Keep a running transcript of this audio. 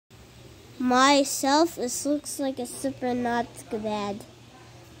myself, this looks like a super not bad.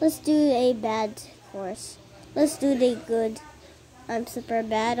 Let's do a bad course. Let's do the good. I'm super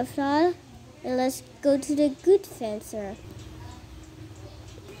bad of all. And let's go to the good fencer.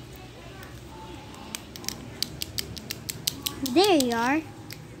 There you are.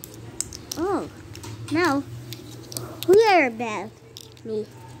 Oh, now we are bad. Me.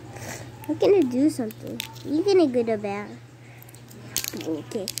 I'm gonna do something. You're gonna go to bad.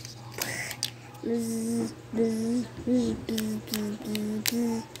 Okay. Bzz, bzz, bzz, bzz,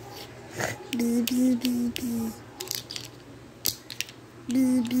 bzz, bzz, bzz, bzz, bzz,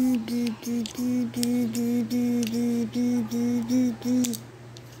 bzz.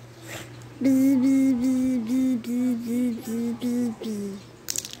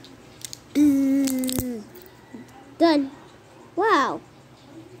 Done. Wow.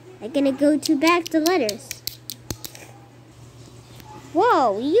 I'm gonna go to back the letters.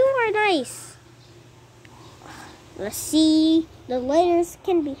 Whoa, you are nice. Let's see. The letters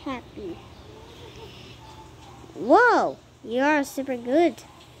can be happy. Whoa, you are super good.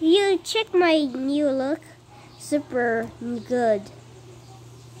 You check my new look. Super good.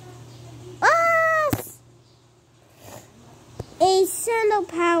 Ah! A sandal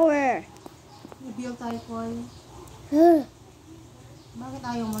power. Reveal tayo, Paul. Bakit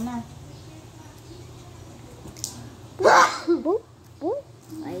ayaw mo na?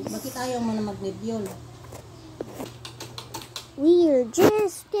 Bakit ayaw mo na mag-reveal? We're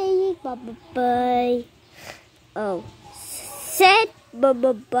just staying bye. Oh, set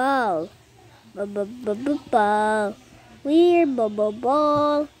ball. We're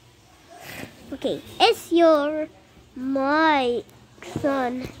ball. Okay, it's my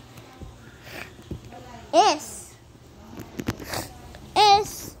son. S.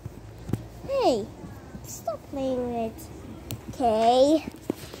 Hey, stop playing with it. Okay,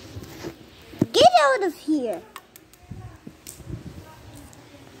 get out of here.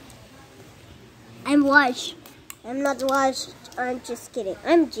 I'm Wash. I'm not Wash. I'm just kidding.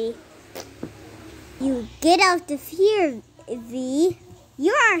 I'm G. You get out of here, V.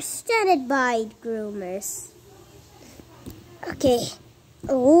 You are standard by groomers. Okay.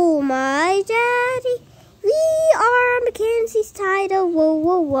 Oh my daddy. We are Mackenzie's title.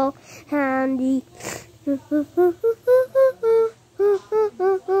 Whoa. Handy.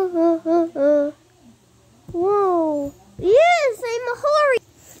 Whoa. Yes, I'm a hurry.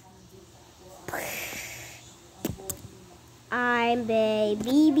 I'm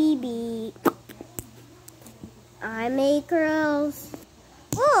baby. I'm a girls.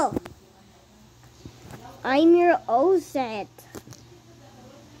 Oh, I'm your OSET.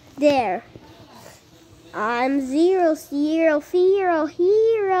 There. I'm zero. Hero.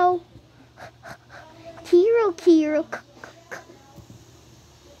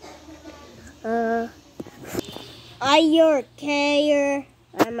 I your K.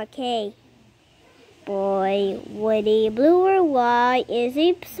 I'm a K. Boy, what a blue or white is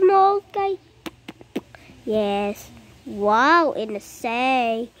a small guy? Yes. Wow, in the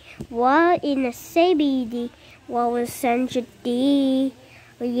say. What in the say, BD? What was Sandra D?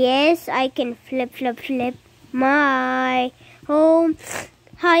 Yes, I can flip my home.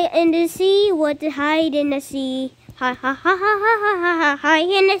 High in the sea, what to hide in the sea? High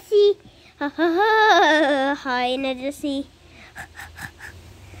in the sea. High in the sea.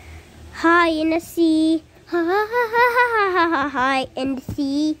 High in the sea. High in the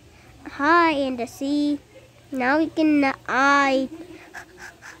sea. High in the sea. Now we can I.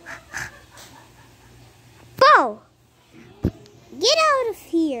 Bo! Get out of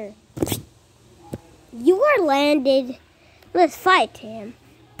here. You are landed. Let's fight him.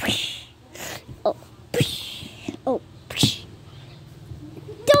 Oh.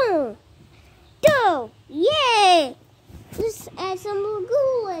 Don't. Yay! Let's add some more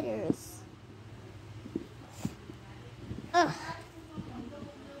glue letters. Ugh.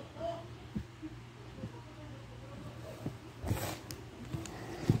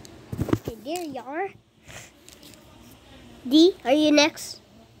 Okay, there you are. D, are you next?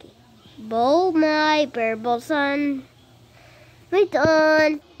 Okay. Bow my purple sun. Wait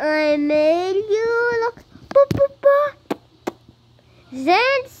on, I made you look.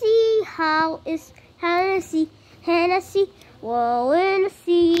 Then see how is Hennessy. Whoa in the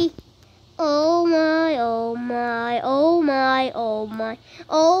sea. Oh my.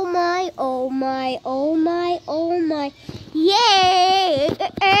 Yay!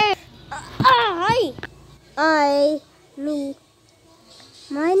 Me.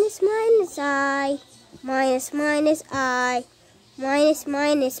 Minus I. Minus I.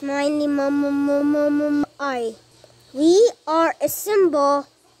 I. We are a symbol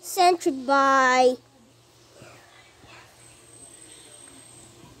centered by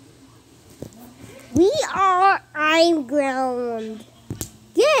I'm ground.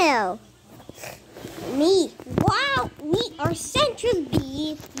 Yeah. Me. Wow, we are central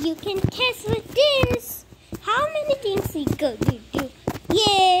B. You can test with this. How many things we go do?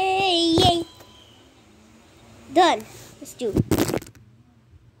 Yay, yay. Done. Let's do.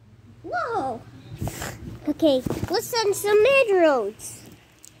 Whoa. Okay, let's send some Matraods.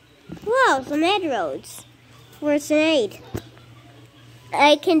 Wow, some Matraods. Where's an aid?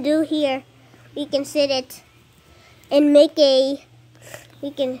 I can do here. We can set it and make a.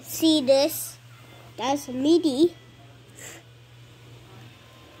 We can see this. That's meaty.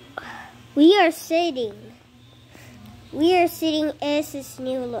 We are sitting as this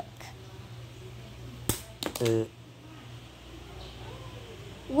new look.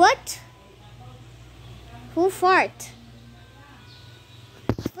 What? Who fart?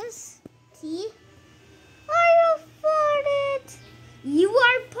 What's tea?